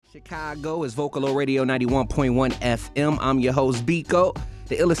Chicago is Vocalo Radio 91.1 FM. I'm your host, Biko.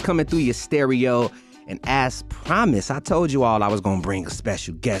 The illest coming through your stereo. And as promised, I told you all I was going to bring a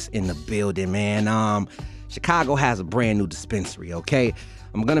special guest in the building, man. Chicago has a brand new dispensary, okay?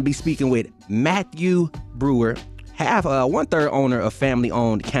 I'm going to be speaking with Matthew Brewer, one-third owner of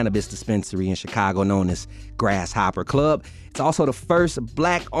family-owned cannabis dispensary in Chicago known as Grasshopper Club. It's also the first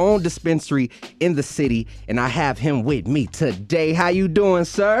black-owned dispensary in the city, and I have him with me today. How you doing,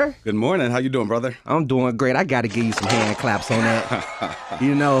 sir? Good morning. How you doing, brother? I'm doing great. I got to give you some hand claps on that.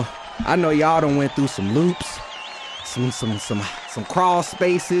 I know y'all done went through some loops, some crawl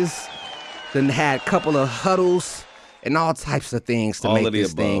spaces, then had a couple of huddles, and all types of things to make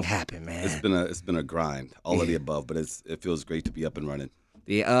this thing happen, man. It's been a grind, all of the above, but it feels great to be up and running.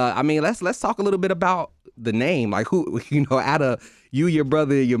 Yeah, let's talk a little bit about the name. Like, who, out of you, your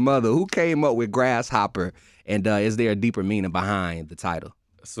brother, and your mother, who came up with Grasshopper, and is there a deeper meaning behind the title?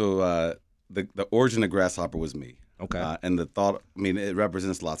 So the origin of Grasshopper was me. Okay. And the thought, it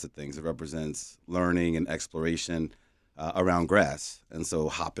represents lots of things. It represents learning and exploration around grass, and so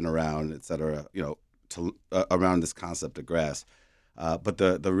hopping around, et cetera, around this concept of grass. But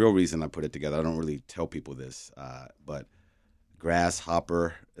the real reason I put it together, I don't really tell people this, but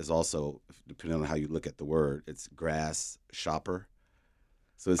Grasshopper is also, depending on how you look at the word, it's grass shopper.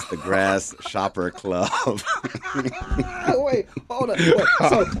 So it's the Grass Shopper Club. Wait, hold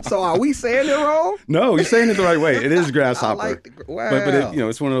on. So are we saying it wrong? No, you're saying it the right way. It is Grasshopper. Wow. But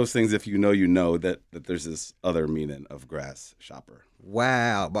it's one of those things, if you know that there's this other meaning of Grass Shopper.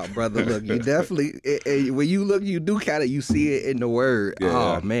 Wow, my brother, look, you definitely, when you look, you do kind of, you see it in the word.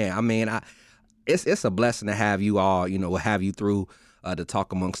 Yeah. Oh, man, it's a blessing to have you all, have you through to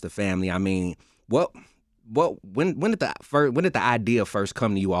talk amongst the family. When did the idea first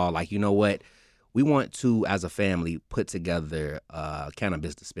come to you all? Like, you know what, we want to, as a family, put together a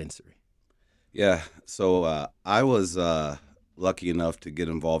cannabis dispensary. Yeah, so I was lucky enough to get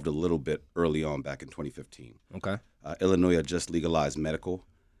involved a little bit early on back in 2015. Okay. Illinois had just legalized medical,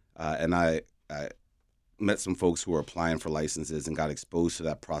 and I met some folks who were applying for licenses and got exposed to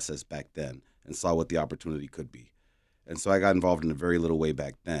that process back then and saw what the opportunity could be. And so I got involved in a very little way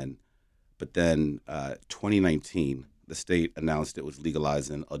back then. But then 2019, the state announced it was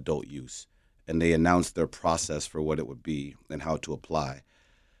legalizing adult use, and they announced their process for what it would be and how to apply.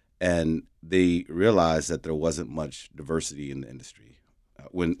 And they realized that there wasn't much diversity in the industry.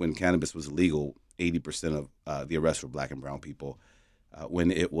 When cannabis was legal, 80% of the arrests were black and brown people. When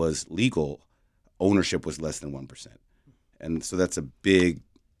it was legal, ownership was less than 1%. And so that's a big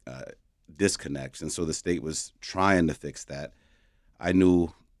disconnect. And so the state was trying to fix that. I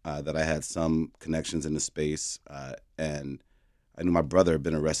knew that I had some connections in the space, and I knew my brother had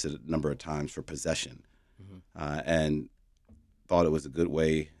been arrested a number of times for possession, and thought it was a good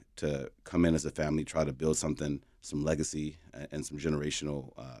way to come in as a family, try to build some legacy and some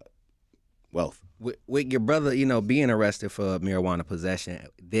generational wealth. With your brother, being arrested for marijuana possession,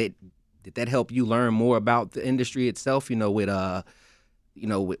 did that help you learn more about the industry itself? With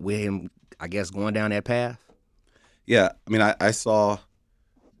him, I guess, going down that path. Yeah, I saw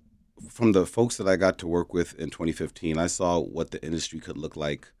from the folks that I got to work with in 2015, I saw what the industry could look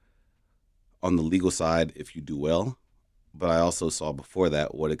like on the legal side if you do well, but I also saw before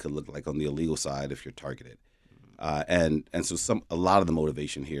that what it could look like on the illegal side if you're targeted. And so a lot of the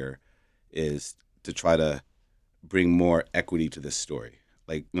motivation here is to try to bring more equity to this story.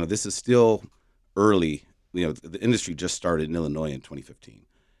 Like, this is still early. The industry just started in Illinois in 2015.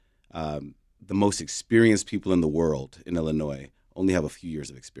 The most experienced people in the world in Illinois only have a few years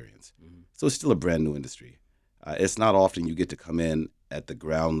of experience. Mm-hmm. So it's still a brand new industry. It's not often you get to come in at the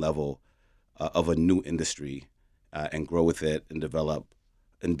ground level of a new industry and grow with it and develop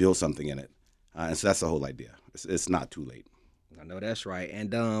and build something in it. And so that's the whole idea. It's not too late. I know that's right.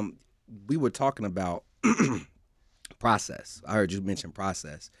 And we were talking about process. I heard you mention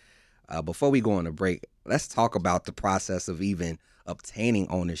process. Before we go on a break, let's talk about the process of even obtaining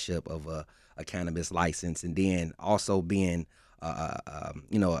ownership of a cannabis license, and then also being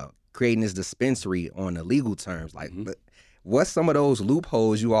creating this dispensary on the legal terms. Like, what's some of those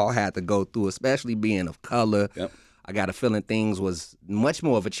loopholes you all had to go through, especially being of color? Yep. I got a feeling things was much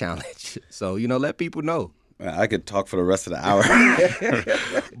more of a challenge. So, let people know. I could talk for the rest of the hour.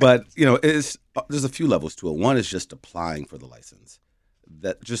 But, there's a few levels to it. One is just applying for the license.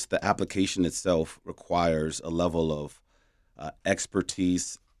 That just the application itself requires a level of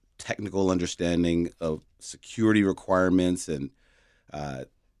expertise, technical understanding of security requirements, and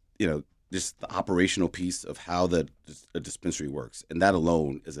just the operational piece of how a dispensary works. And that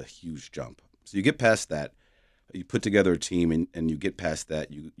alone is a huge jump. So you get past that, You put together a team and you get past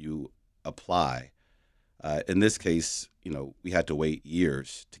that. You apply. In this case, we had to wait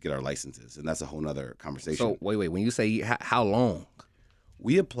years to get our licenses, and that's a whole nother conversation. So wait. When you say how long?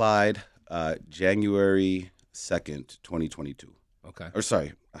 We applied January 2nd, 2022. Okay. Or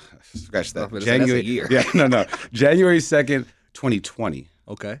sorry, scratch that. January, that's a year. Yeah, no. January 2nd, 2020.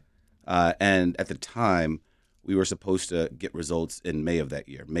 Okay. And at the time, we were supposed to get results in May of that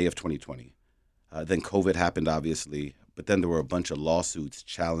year, May of 2020. Then COVID happened, obviously, but then there were a bunch of lawsuits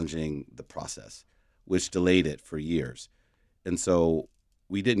challenging the process, which delayed it for years. And so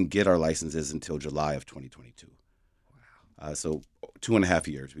we didn't get our licenses until July of 2022. Wow. So 2.5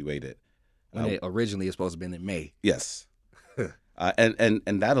 years we waited. When it originally is supposed to have been in May. Yes.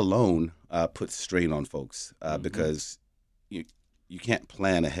 And that alone puts strain on folks because you can't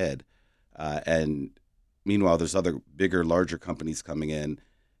plan ahead. And meanwhile, there's other bigger, larger companies coming in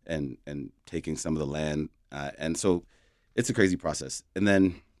and taking some of the land. And so it's a crazy process. And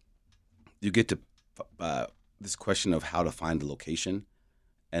then you get to this question of how to find the location.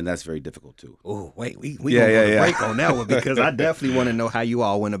 And that's very difficult too. Oh, wait, we gonna break on that one because I definitely want to know how you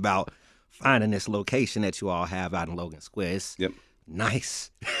all went about finding this location that you all have out in Logan Square. It's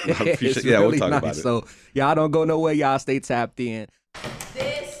nice. It's we'll really talk nice. about it. So y'all don't go nowhere. Y'all stay tapped in.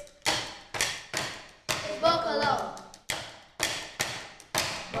 This is Vocalo.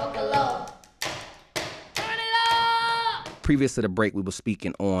 Vocalo. Turn it up! Previous to the break, we were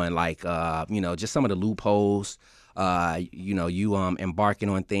speaking on just some of the loopholes. You embarking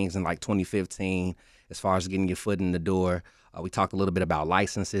on things in like 2015 as far as getting your foot in the door. We talked a little bit about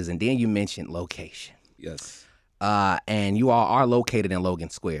licenses, and then you mentioned location. Yes. And you all are located in Logan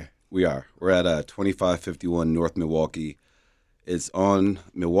Square. We are. We're at 2551 North Milwaukee. It's on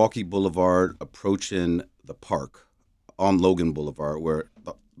Milwaukee Boulevard, approaching the park on Logan Boulevard,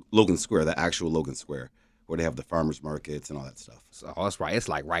 Logan Square, the actual Logan Square, where they have the farmers markets and all that stuff. So that's right. It's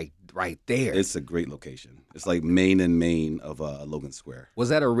like right there. It's a great location. It's like main of Logan Square. Was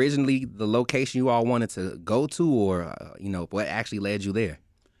that originally the location you all wanted to go to, or what actually led you there?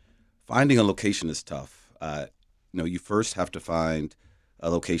 Finding a location is tough. You first have to find a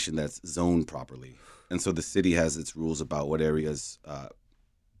location that's zoned properly. And so the city has its rules about what areas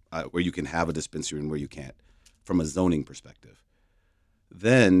where you can have a dispensary and where you can't, from a zoning perspective.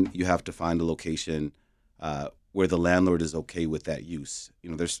 Then you have to find a location where the landlord is okay with that use.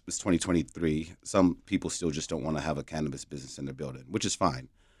 It's 2023. Some people still just don't want to have a cannabis business in their building, which is fine.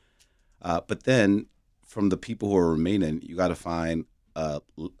 But then from the people who are remaining, you got to find a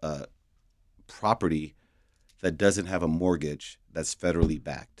property that doesn't have a mortgage that's federally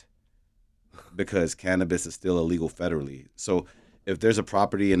backed, because cannabis is still illegal federally. So if there's a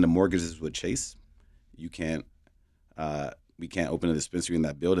property and the mortgage is with Chase, we can't open a dispensary in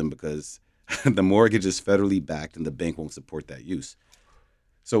that building because the mortgage is federally backed and the bank won't support that use.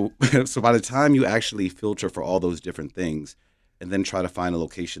 So by the time you actually filter for all those different things and then try to find a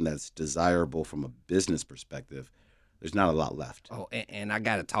location that's desirable from a business perspective, there's not a lot left. Oh, and I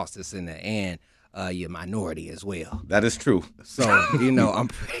got to toss this in there, and you're a minority as well. That is true. So, I'm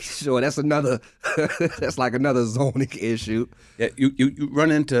pretty sure that's that's like another zoning issue. Yeah, you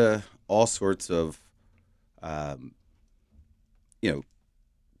run into all sorts of,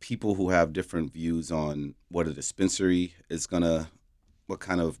 people who have different views on what a dispensary is what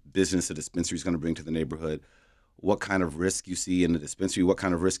kind of business a dispensary is going to bring to the neighborhood, what kind of risk you see in the dispensary, what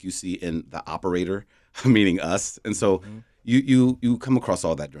kind of risk you see in the operator, meaning us. And so you come across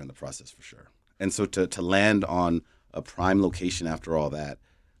all that during the process for sure. And so to land on a prime location after all that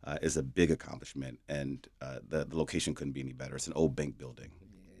is a big accomplishment. And the location couldn't be any better. It's an old bank building.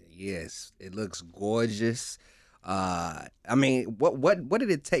 Yes, it looks gorgeous. What did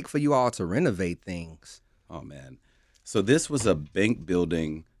it take for you all to renovate things? Oh, man. So this was a bank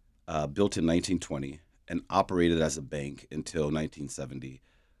building built in 1920 and operated as a bank until 1970.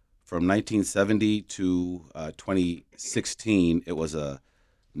 From 1970 to 2016, it was a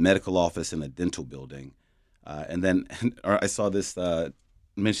medical office and a dental building. And then I saw this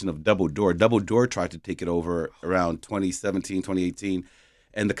mention of Double Door. Double Door tried to take it over around 2017, 2018.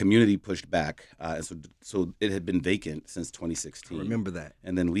 And the community pushed back, so it had been vacant since 2016. I remember that.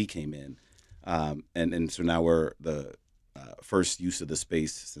 And then we came in, and so now we're the first use of the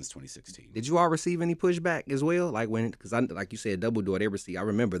space since 2016. Did you all receive any pushback as well? Like because like you said, Double Door, I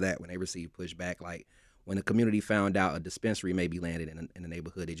remember that when they received pushback. Like when the community found out a dispensary may be landed in the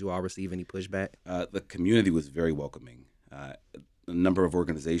neighborhood, did you all receive any pushback? The community was very welcoming. A number of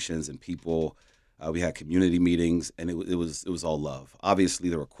organizations and people. We had community meetings, and it was all love. Obviously,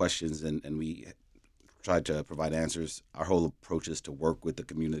 there were questions, and we tried to provide answers. Our whole approach is to work with the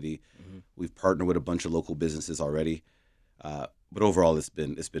community. We've partnered with a bunch of local businesses already, but overall, it's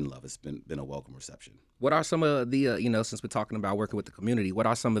been love. It's been a welcome reception. What are some of the since we're talking about working with the community, what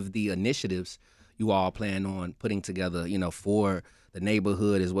are some of the initiatives you all plan on putting together, for the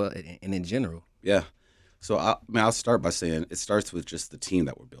neighborhood as well and in general? Yeah. So I'll start by saying it starts with just the team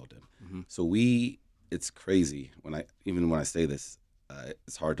that we're building. So it's crazy when I say this,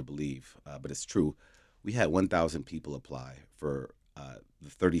 it's hard to believe, but it's true. We had 1,000 people apply for the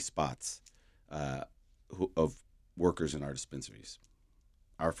 30 spots of workers in our dispensaries,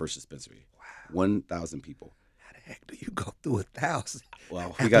 our first dispensary. Wow. 1,000 people. How the heck do you go through 1,000?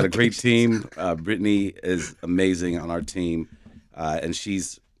 Well, we got a great team. Brittany is amazing on our team, and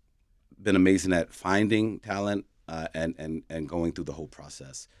she's been amazing at finding talent and going through the whole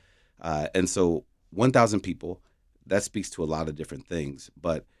process. And so 1,000 people, that speaks to a lot of different things,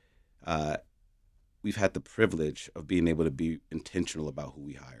 but we've had the privilege of being able to be intentional about who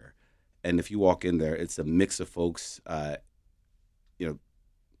we hire. And if you walk in there, it's a mix of folks,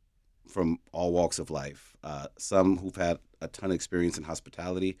 from all walks of life. Some who've had a ton of experience in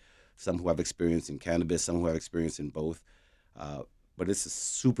hospitality, some who have experience in cannabis, some who have experience in both. But it's a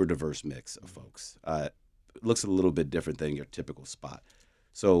super diverse mix of folks. It looks a little bit different than your typical spot.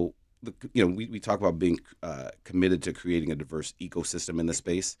 So, we talk about being committed to creating a diverse ecosystem in the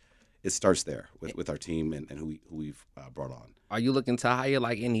space. It starts there with our team and who we've brought on. Are you looking to hire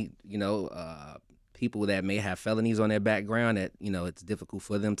like any, people that may have felonies on their background that, it's difficult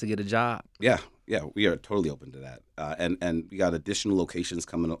for them to get a job? Yeah, we are totally open to that. And we got additional locations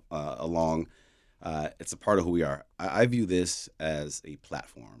coming along. It's a part of who we are. I view this as a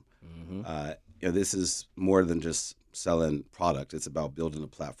platform. This is more than just selling product. It's about building a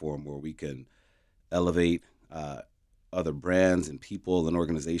platform where we can elevate other brands and people and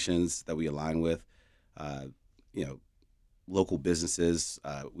organizations that we align with. Local businesses.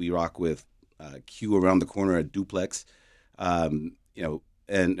 We rock with Q around the corner at Duplex. And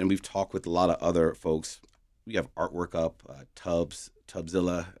we've talked with a lot of other folks. We have artwork up,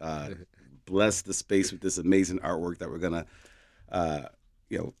 Tubzilla. Bless the space with this amazing artwork that we're gonna,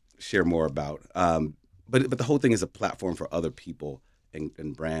 share more about. But the whole thing is a platform for other people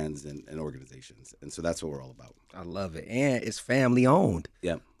and brands and organizations, and so that's what we're all about. I love it, and it's family owned.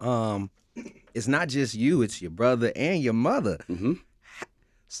 Yeah. It's not just you; it's your brother and your mother.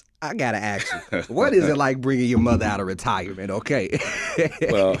 I gotta ask you, what is it like bringing your mother out of retirement? Okay.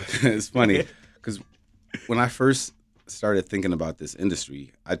 Well, it's funny because when I first started thinking about this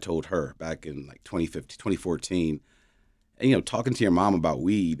industry, I told her back in like 2014, and talking to your mom about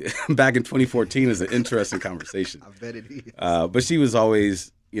weed back in 2014 is an interesting conversation. I bet it is. But she was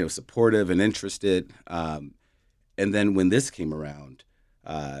always, supportive and interested. And then when this came around,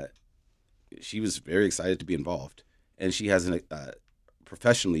 she was very excited to be involved. And she has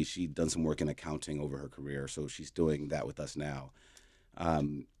professionally, she'd done some work in accounting over her career, so she's doing that with us now.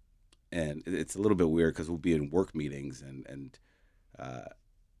 And it's a little bit weird because we'll be in work meetings and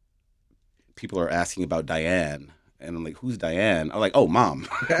people are asking about Diane. And I'm like, who's Diane? I'm like, oh, Mom.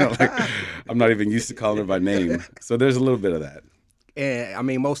 I'm not even used to calling her by name. So there's a little bit of that. And I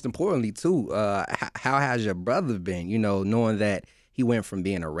mean, most importantly, too, how has your brother been, knowing that he went from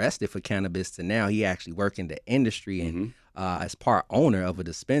being arrested for cannabis to now he actually work in the industry and as part owner of a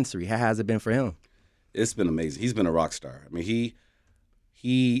dispensary. How has it been for him? It's been amazing. He's been a rock star. I mean,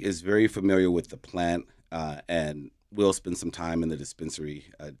 he is very familiar with the plant and will spend some time in the dispensary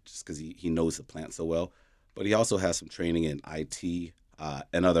just because he knows the plant so well. But he also has some training in IT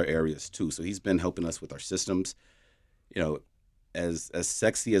and other areas too. So he's been helping us with our systems. As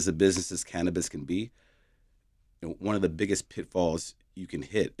sexy as a business as cannabis can be, one of the biggest pitfalls you can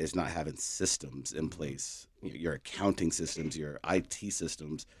hit is not having systems in place. Your accounting systems, your IT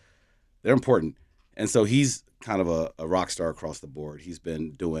systems, they're important. And so he's kind of a rock star across the board. He's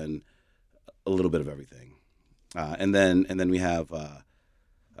been doing a little bit of everything. And then we have a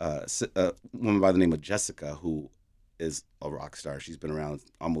woman by the name of Jessica, who is a rock star. She's been around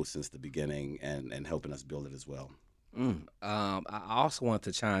almost since the beginning and helping us build it as well. I also want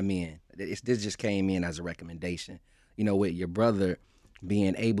to chime in. This just came in as a recommendation. With your brother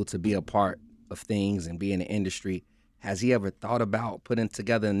being able to be a part of things and be in the industry, has he ever thought about putting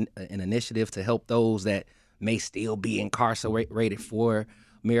together an initiative to help those that may still be incarcerated for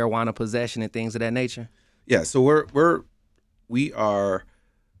marijuana possession and things of that nature? Yeah, so we are.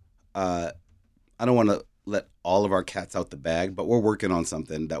 I don't want to let all of our cats out the bag, but we're working on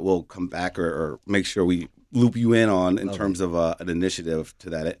something that we'll come back or make sure we loop you in on in terms of an initiative to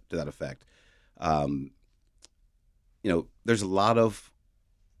that effect. There's a lot of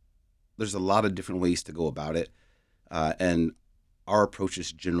there's a lot of different ways to go about it, and our approach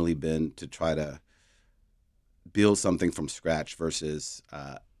has generally been to try to build something from scratch versus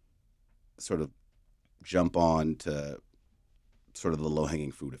sort of jump on to sort of the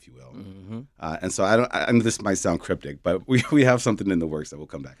low-hanging fruit, if you will. And so I know this might sound cryptic, but we have something in the works that we'll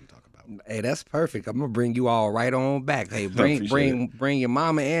come back and talk about. Hey, that's perfect. I'm gonna bring you all right on back. Hey, bring your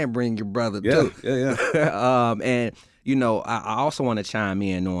mama and bring your brother too. Yeah. And you know, I also want to chime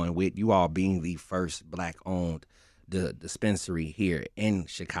in on with you all being the first Black-owned dispensary here in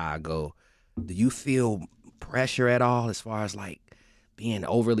Chicago. Do you feel pressure at all as far as like being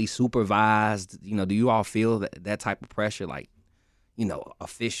overly supervised? You know, do you all feel that type of pressure, like, you know,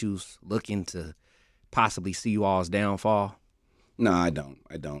 officials looking to possibly see you all's downfall? No, I don't.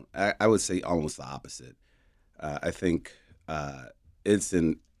 I would say almost the opposite. I think it's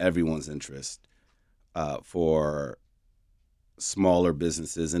in everyone's interest for smaller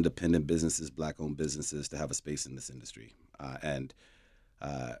businesses, independent businesses, Black-owned businesses to have a space in this industry. And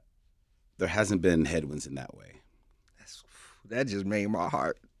there hasn't been headwinds in that way. That just made my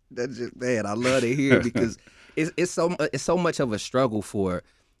heart. That just, man, I love to hear because it's so much of a struggle for,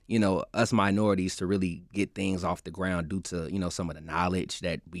 you know, us minorities to really get things off the ground due to, you know, some of the knowledge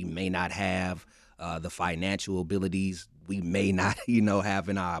that we may not have, the financial abilities we may not, you know, have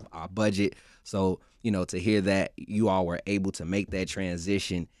in our budget. So, you know, to hear that you all were able to make that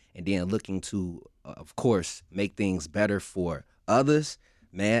transition and then looking to, of course, make things better for others.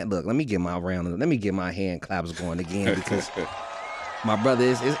 Man, look, let me get my hand claps going again because my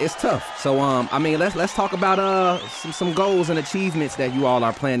brother, it's tough. So, I mean, let's talk about some goals and achievements that you all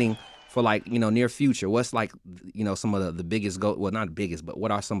are planning for, like, you know, near future. What's like, you know, some of the biggest goals? Well, not the biggest, but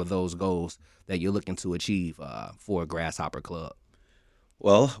what are some of those goals that you're looking to achieve for Grasshopper Club?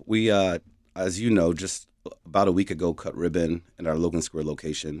 Well, we, as you know, just about a week ago, cut ribbon in our Logan Square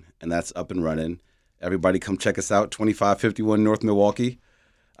location, and that's up and running. Everybody come check us out, 2551 North Milwaukee.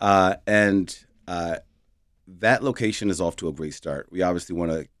 That location is off to a great start. We obviously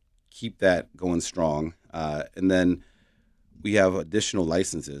want to keep that going strong. And then we have additional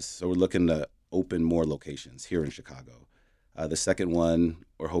licenses. So we're looking to open more locations here in Chicago. The second one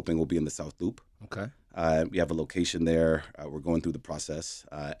we're hoping will be in the South Loop. Okay. We have a location there. We're going through the process,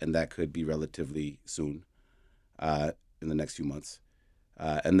 and that could be relatively soon in the next few months.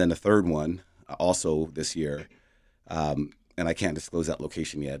 And then a third one also this year. And I can't disclose that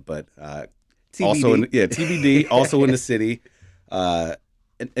location yet, but TBD. Also TBD, also in the city. And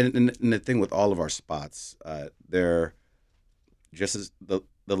the thing with all of our spots, they're just as the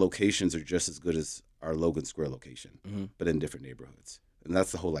locations are just as good as our Logan Square location, but in different neighborhoods, and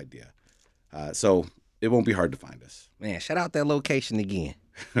that's the whole idea. So it won't be hard to find us. Man, shout out that location again.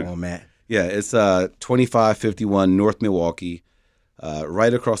 Come on, Matt. Yeah, it's 2551 North Milwaukee,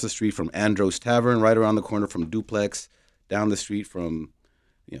 right across the street from Andros Tavern, right around the corner from Duplex, down the street from,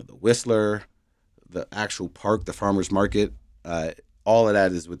 you know, the Whistler, the actual park, the farmers market. All of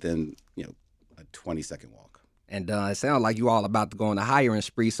that is within, you know, a 20-second walk. And it sounds like you all about to go on a hiring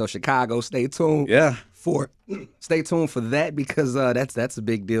spree. So Chicago, stay tuned. Yeah. Stay tuned for that because that's a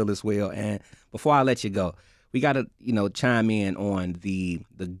big deal as well. And before I let you go, we got to, you know, chime in on the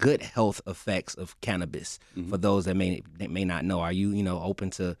good health effects of cannabis for those that may not know. Are you, you know, open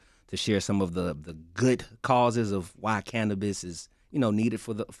to share some of the good causes of why cannabis is, you know, needed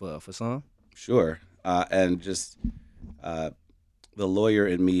for some? Sure. And just the lawyer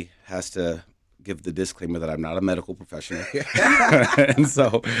in me has to give the disclaimer that I'm not a medical professional. And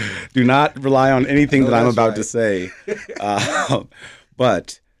so do not rely on anything that I'm about to say.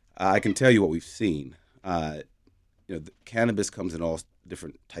 But I can tell you what we've seen. You know, cannabis comes in all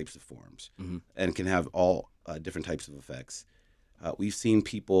different types of forms and can have all different types of effects. We've seen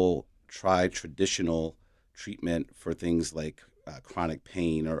people try traditional treatment for things like chronic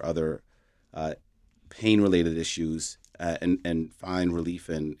pain or other pain-related issues and find relief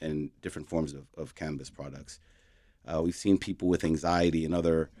in different forms of cannabis products. We've seen people with anxiety and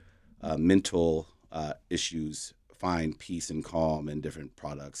other mental issues find peace and calm in different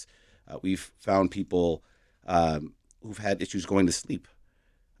products. We've found people who've had issues going to sleep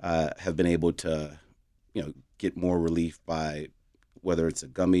have been able to, you know, get more relief by whether it's a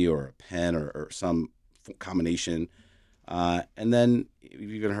gummy or a pen or some combination. And then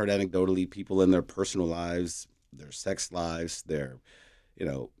you've even heard anecdotally people in their personal lives, their sex lives, their, you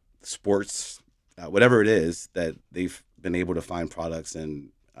know, sports, whatever it is, that they've been able to find products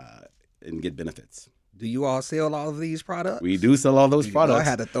and get benefits. Do you all sell all of these products? We do sell all those products. I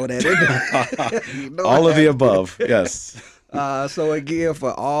had to throw that in there. All of the above, yes. So again,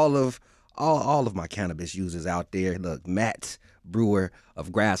 for all of my cannabis users out there, look, Matt brewer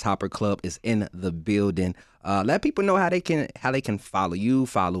of Grasshopper Club, is in the building. Let people know how they can follow you,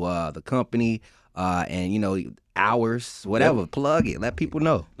 follow the company, and hours, whatever. Plug it. Let people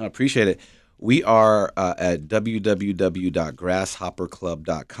know. I appreciate it. We are at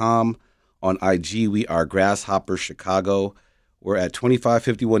www.grasshopperclub.com. On IG, we are Grasshopper Chicago. We're at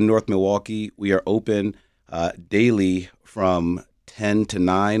 2551 North Milwaukee. We are open daily from 10 to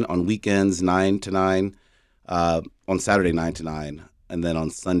 9, on weekends 9 to 9, on Saturday 9 to 9, and then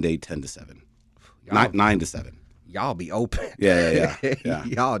on Sunday 10 to 7. 9 to 7. Y'all be open. Yeah.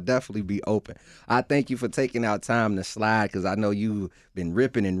 Y'all definitely be open. I thank you for taking out time to slide, because I know you've been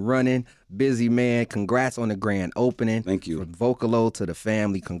ripping and running. Busy man. Congrats on the grand opening. Thank you. From Vocalo to the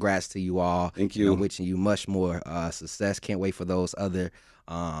family, congrats to you all. Thank you. I'm wishing you much more success. Can't wait for those other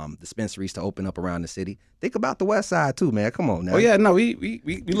dispensaries to open up around the city. Think about the West Side too, man. Come on now. Oh yeah, no, we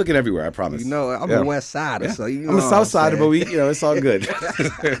looking everywhere. I promise. I'm a West Sider, so I'm a South Sider, but it's all good.